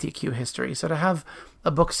LGBTQ history. So to have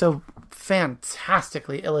a book so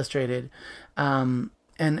fantastically illustrated, and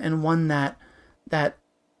one that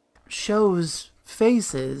shows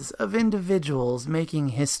faces of individuals making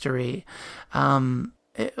history,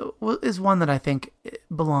 is one that I think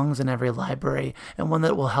belongs in every library, and one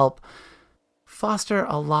that will help foster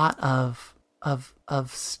a lot of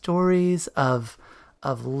stories, of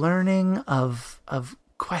learning, of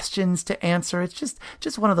questions to answer. It's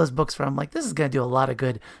just one of those books where I'm like, this is going to do a lot of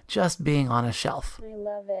good just being on a shelf. I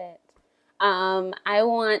love it. I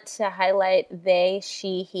want to highlight They,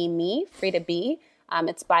 She, He, Me, Free to Be.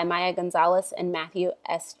 It's by Maya Gonzalez and Matthew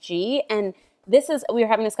S.G. And we were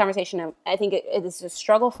having this conversation. I think it is a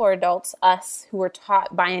struggle for adults, us who were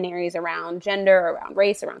taught binaries around gender, around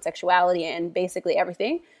race, around sexuality, and basically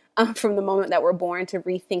everything from the moment that we're born, to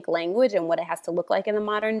rethink language and what it has to look like in the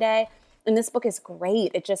modern day. And this book is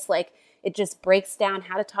great. It just breaks down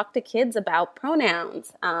how to talk to kids about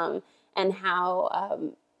pronouns, and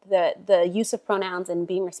how the use of pronouns and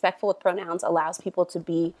being respectful with pronouns allows people to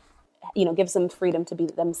be, gives them freedom to be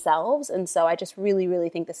themselves. And so I just really, really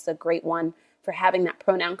think this is a great one for having that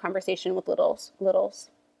pronoun conversation with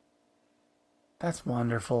littles. That's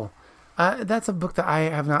wonderful. That's a book that I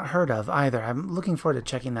have not heard of either. I'm looking forward to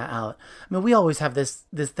checking that out. I mean, we always have this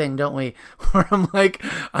thing, don't we, where I'm like,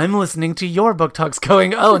 I'm listening to your book talks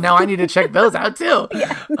going, oh, now I need to check those out too.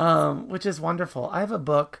 Yes. Which is wonderful. I have a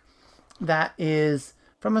book that is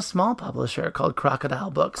from a small publisher called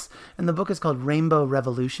Crocodile Books, and the book is called Rainbow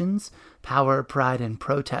Revolutions: Power, Pride, and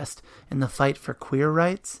Protest in the Fight for Queer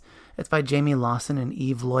Rights. It's by Jamie Lawson and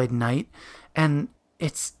Eve Lloyd Knight, and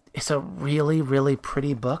it's a really, really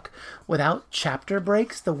pretty book without chapter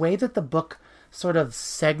breaks. The way that the book sort of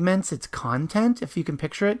segments its content, if you can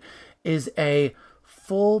picture it, is a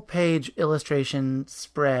full-page illustration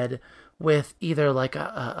spread with either like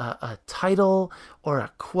a title or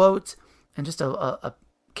a quote and just a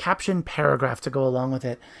caption paragraph to go along with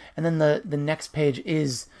it. And then the next page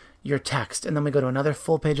is your text. And then we go to another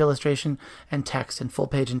full-page illustration and text and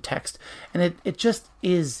full-page and text. And it just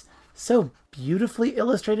is so beautifully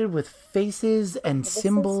illustrated with faces and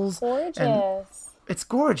symbols. Gorgeous. And it's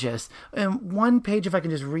gorgeous. And one page, if I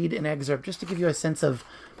can just read an excerpt, just to give you a sense of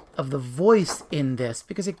the voice in this,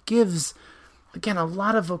 because it gives, again, a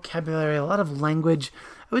lot of vocabulary, a lot of language.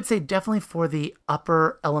 I would say definitely for the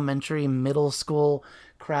upper elementary, middle school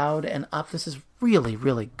crowd and up, this is really,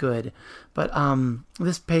 really good. But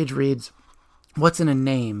this page reads, "What's in a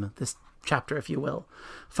name?" This chapter, if you will.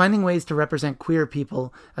 Finding ways to represent queer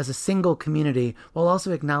people as a single community while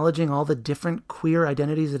also acknowledging all the different queer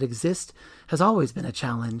identities that exist has always been a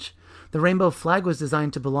challenge. The rainbow flag was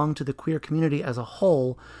designed to belong to the queer community as a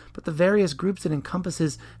whole, but the various groups it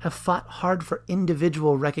encompasses have fought hard for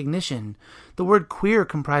individual recognition. The word queer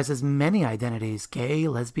comprises many identities: gay,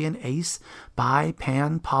 lesbian, ace, bi,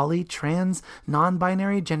 pan, poly, trans,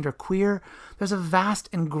 non-binary, genderqueer. There's a vast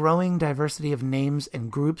and growing diversity of names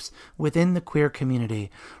and groups within the queer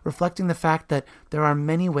community, reflecting the fact that there are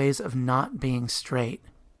many ways of not being straight.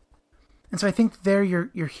 And so I think there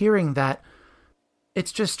you're hearing that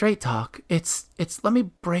it's just straight talk. It's let me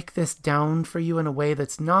break this down for you in a way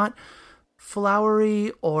that's not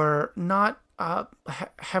flowery or not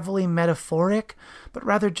heavily metaphoric, but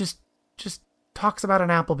rather just talks about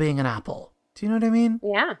an apple being an apple. Do you know what I mean?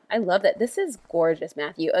 Yeah, I love that. This is gorgeous,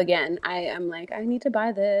 Matthew. Again, I am like, I need to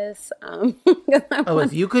buy this.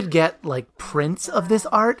 If you could get like prints of this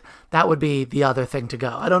art, that would be the other thing to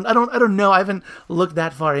go. I don't know. I haven't looked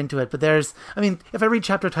that far into it, but if I read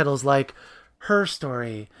chapter titles like Her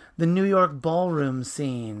Story, the New York ballroom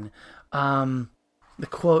scene, the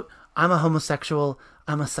quote, "I'm a homosexual,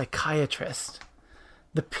 I'm a psychiatrist,"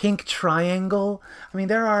 the pink triangle.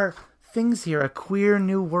 There are things here, a queer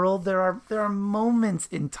new world. There are moments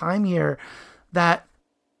in time here that,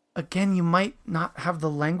 again, you might not have the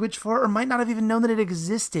language for or might not have even known that it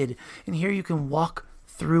existed. And here you can walk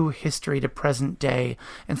through history to present day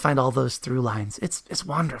and find all those through lines. It's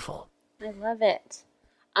wonderful. I love it.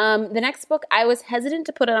 The next book, I was hesitant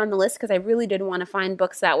to put it on the list because I really did want to find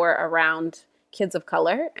books that were around kids of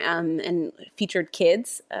color and featured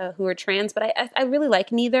kids who are trans. But I really like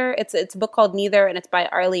Neither. It's a book called Neither, and it's by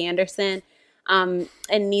Arlie Anderson. And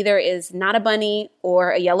Neither is not a bunny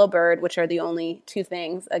or a yellow bird, which are the only two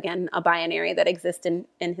things, again, a binary that exist in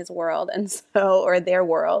his world or their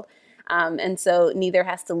world. And so neither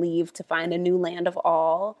has to leave to find a new land of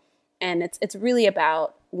all. And it's really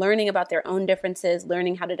about learning about their own differences,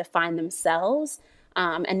 learning how to define themselves,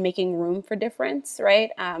 and making room for difference,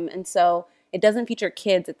 right? And so it doesn't feature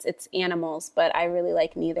kids, it's animals, but I really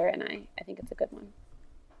like Neither, and I think it's a good one.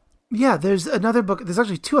 Yeah, there's another book. There's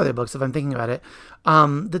actually two other books, if I'm thinking about it,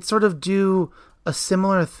 that sort of do a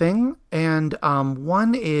similar thing. And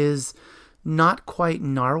one is Not Quite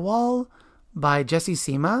Narwhal by Jessie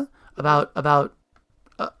Sima, about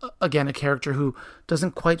again, a character who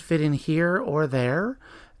doesn't quite fit in here or there.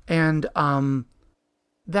 And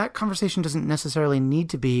that conversation doesn't necessarily need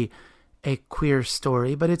to be a queer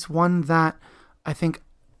story, but it's one that I think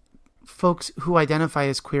folks who identify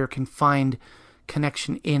as queer can find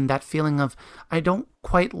connection in, that feeling of, I don't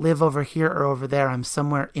quite live over here or over there, I'm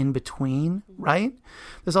somewhere in between, right?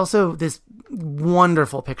 There's also this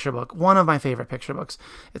wonderful picture book, one of my favorite picture books.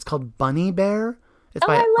 It's called Bunny Bear. It's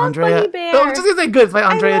by I love Andrea. Bunny Bear. Oh, I'm just gonna say good. It's by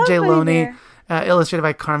Andrea J. Bunny Loney, Bear. Illustrated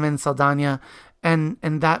by Carmen Saldana. And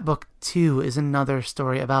that book too is another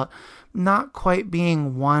story about not quite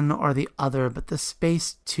being one or the other, but the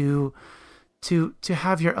space to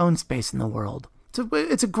have your own space in the world. So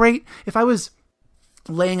it's a great, if I was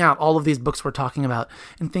laying out all of these books we're talking about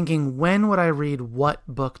and thinking, when would I read what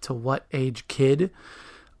book to what age kid?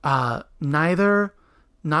 Neither,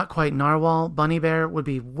 Not Quite Narwhal, Bunny Bear would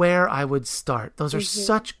be where I would start. Those are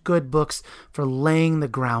such good books for laying the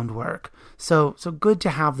groundwork. So good to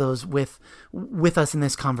have those with us in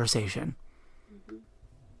this conversation. Mm-hmm.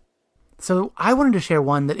 So I wanted to share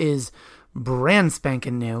one that is brand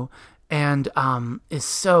spanking new and is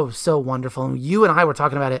so wonderful. And you and I were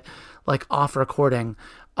talking about it like off recording,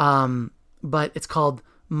 but it's called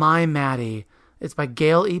My Maddie. It's by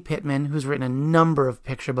Gail E. Pittman, who's written a number of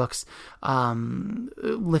picture books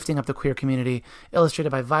lifting up the queer community, illustrated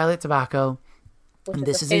by Violet Tobacco. And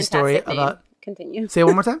this is a story about... Continue. Say it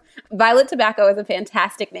one more time. Violet Tobacco is a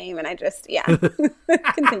fantastic name, and I just,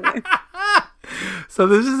 continue. So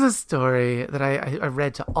this is a story that I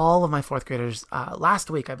read to all of my fourth graders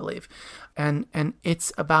last week, I believe. And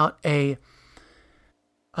it's about a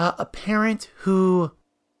parent who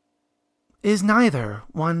is neither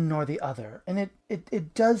one nor the other. And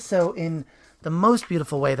it does so in the most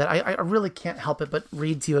beautiful way that I really can't help it but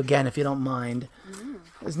read to you again, if you don't mind.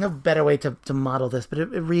 There's no better way to model this, but it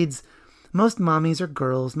reads, most mommies are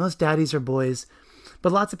girls, most daddies are boys,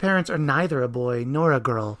 but lots of parents are neither a boy nor a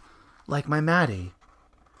girl, like my Maddie.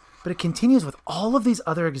 But it continues with all of these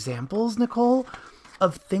other examples, Nicole,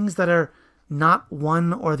 of things that are not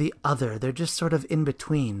one or the other. They're just sort of in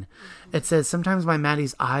between. It says, sometimes my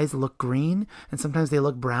Maddie's eyes look green, and sometimes they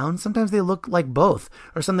look brown. Sometimes they look like both,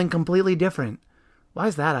 or something completely different. Why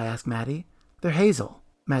is that? I ask Maddie. They're hazel,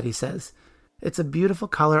 Maddie says. It's a beautiful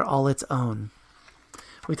color all its own.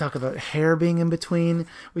 We talk about hair being in between.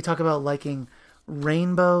 We talk about liking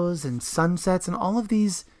rainbows and sunsets and all of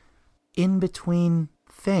these in-between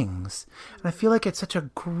things. And I feel like it's such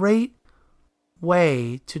a great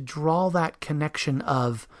way to draw that connection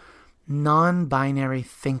of non-binary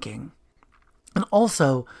thinking. And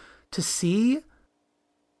also to see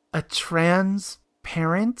a trans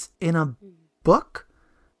parent in a book,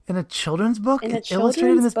 in a children's book,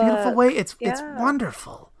 illustrated in this beautiful way. It's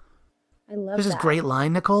wonderful. I love There's that. this great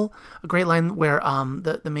line, Nicole, a great line where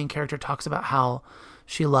the main character talks about how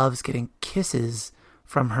she loves getting kisses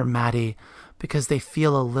from her Maddie because they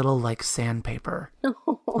feel a little like sandpaper.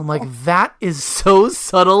 I'm like, that is so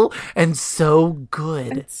subtle and so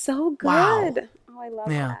good. It's so good. Wow. Oh, I love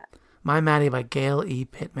that. My Maddie by Gail E.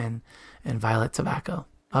 Pittman and Violet Tobacco.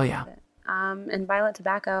 Oh, yeah. And Violet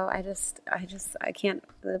Tobacco, I can't,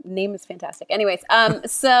 the name is fantastic. Anyways,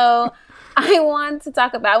 so I want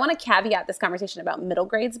to caveat this conversation about middle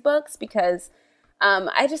grades books because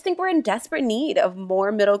I just think we're in desperate need of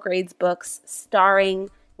more middle grades books starring,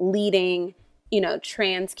 leading,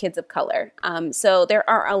 trans kids of color. So there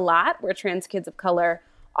are a lot where trans kids of color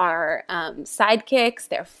are sidekicks,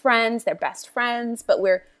 they're friends, they're best friends,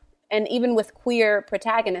 and even with queer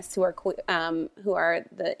protagonists who are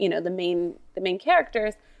the main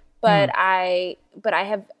characters, but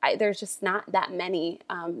there's just not that many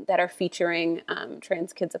that are featuring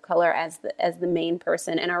trans kids of color as the main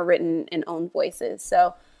person and are written in own voices.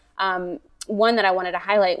 So one that I wanted to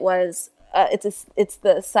highlight was it's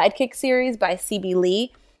the Sidekick series by C.B.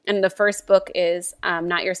 Lee. And the first book is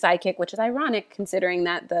Not Your Sidekick, which is ironic considering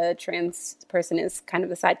that the trans person is kind of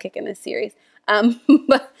the sidekick in this series.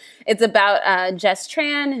 But it's about Jess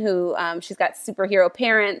Tran, who she's got superhero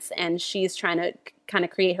parents, and she's trying to kind of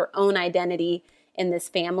create her own identity in this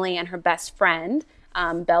family. And her best friend,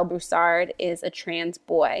 Belle Broussard, is a trans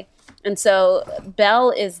boy. And so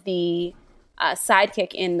Belle is the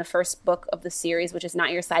sidekick in the first book of the series, which is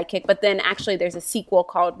Not Your Sidekick. But then actually there's a sequel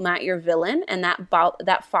called Not Your Villain, and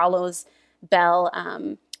that follows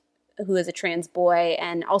Belle, who is a trans boy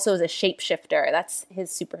and also is a shapeshifter. That's his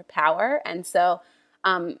superpower. And so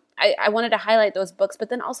I wanted to highlight those books, but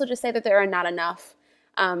then also just say that there are not enough.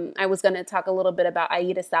 I was going to talk a little bit about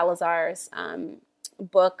Aida Salazar's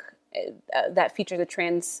book that features a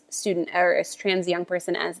trans student or a trans young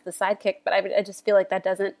person as the sidekick, but I just feel like that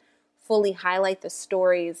doesn't fully highlight the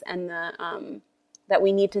stories and the that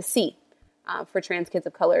we need to see for trans kids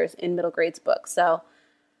of colors in middle grades books. So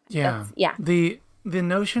yeah. The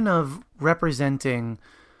notion of representing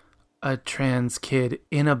a trans kid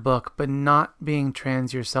in a book, but not being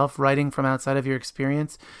trans yourself, writing from outside of your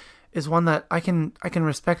experience, is one that I can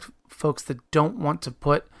respect folks that don't want to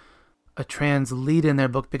put a trans lead in their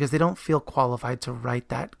book because they don't feel qualified to write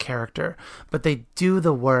that character, but they do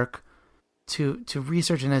the work to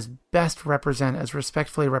research and as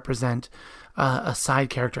respectfully represent a side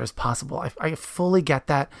character as possible. I fully get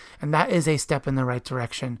that, and that is a step in the right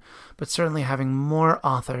direction. But certainly having more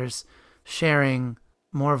authors sharing,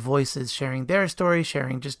 more voices sharing their story,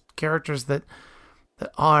 sharing just characters that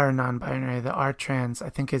are non-binary, that are trans, I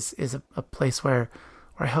think is a place where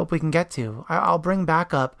I hope we can get to. I'll bring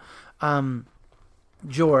back up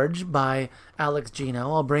George by Alex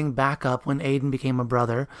Gino. I'll bring back up When Aiden Became a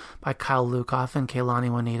Brother by Kyle Lukoff and Kehlani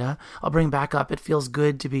Juanita. I'll bring back up It Feels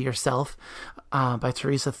Good to Be Yourself by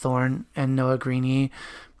Teresa Thorne and Noah Greene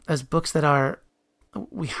as books that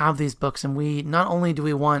we have these books, and we not only do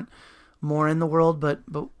we want more in the world, but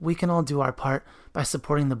we can all do our part by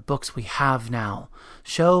supporting the books we have now.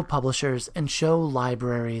 Show publishers and show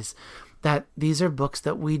libraries that these are books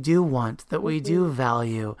that we do want, that we do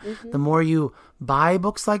value. The more you buy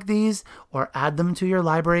books like these or add them to your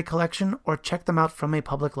library collection or check them out from a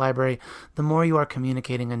public library, the more you are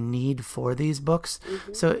communicating a need for these books.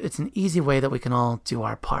 So it's an easy way that we can all do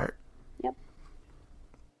our part. Yep.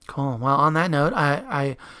 Cool. Well, on that note,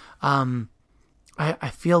 I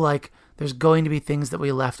feel like there's going to be things that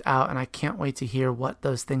we left out, and I can't wait to hear what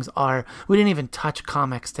those things are. We didn't even touch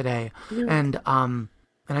comics today. And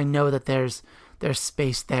I know that there's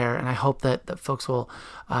space there, and I hope that folks will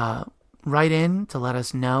write in to let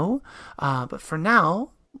us know. But for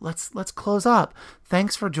now, let's close up.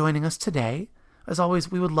 Thanks for joining us today. As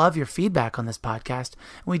always, we would love your feedback on this podcast,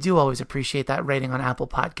 and we do always appreciate that rating on Apple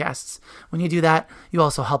Podcasts. When you do that, you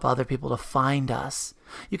also help other people to find us.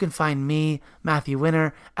 You can find me, Matthew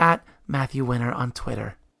Winner, at Matthew Winner on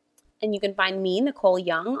Twitter. And you can find me, Nicole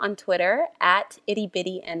Young, on Twitter at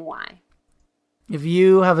ittybittyny. If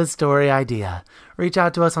you have a story idea, reach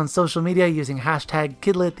out to us on social media using hashtag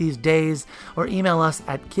KidLitTheseDays or email us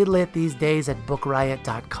at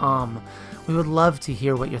kidlitthesedays@bookriot.com. We would love to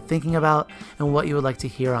hear what you're thinking about and what you would like to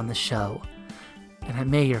hear on the show.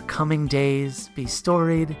 And may your coming days be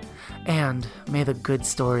storied, and may the good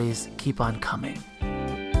stories keep on coming.